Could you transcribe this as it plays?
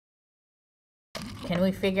Can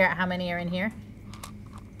we figure out how many are in here?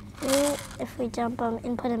 If we dump them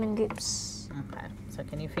and put them in groups. Okay. So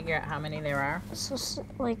can you figure out how many there are? So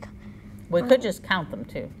like. We could just count them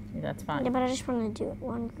too. That's fine. Yeah, but I just want to do it.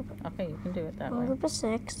 One group. Okay, you can do it that way. One group of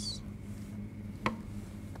 6.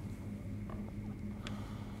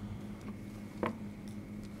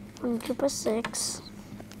 One group of 6.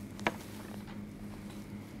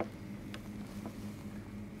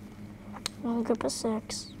 One group of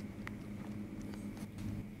 6.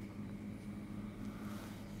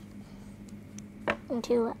 And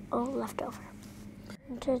 2 left over.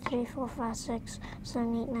 1, 2, 3, 4, 5, 6,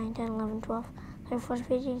 7, 8, 9, 10, 11, 12, 13, 14,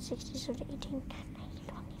 15, 16, 17, 18, 19,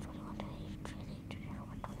 20, 21, 22, 23, 24,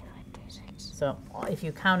 25, 26. So if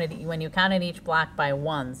you counted, when you counted each block by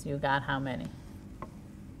ones, you got how many?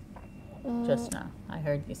 Just now. I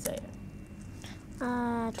heard you say it.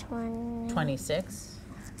 26.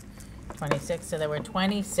 26. So there were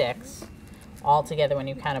 26 altogether when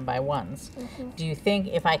you counted by ones. Do you think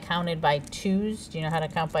if I counted by twos, do you know how to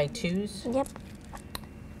count by twos? Yep.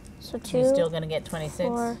 So 2. You're still going to get 26?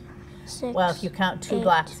 4, 6. Well, if you count 2 8,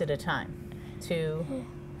 blocks at a time. 2,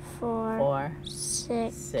 4,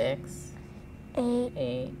 6, 8,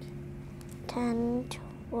 8, 10,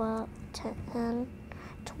 12, 10,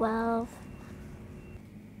 12,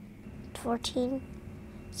 14,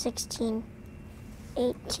 16,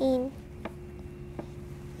 18,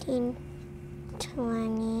 19,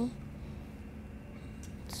 20,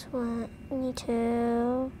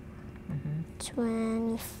 22,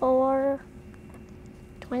 24,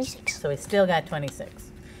 26. So we still got 26.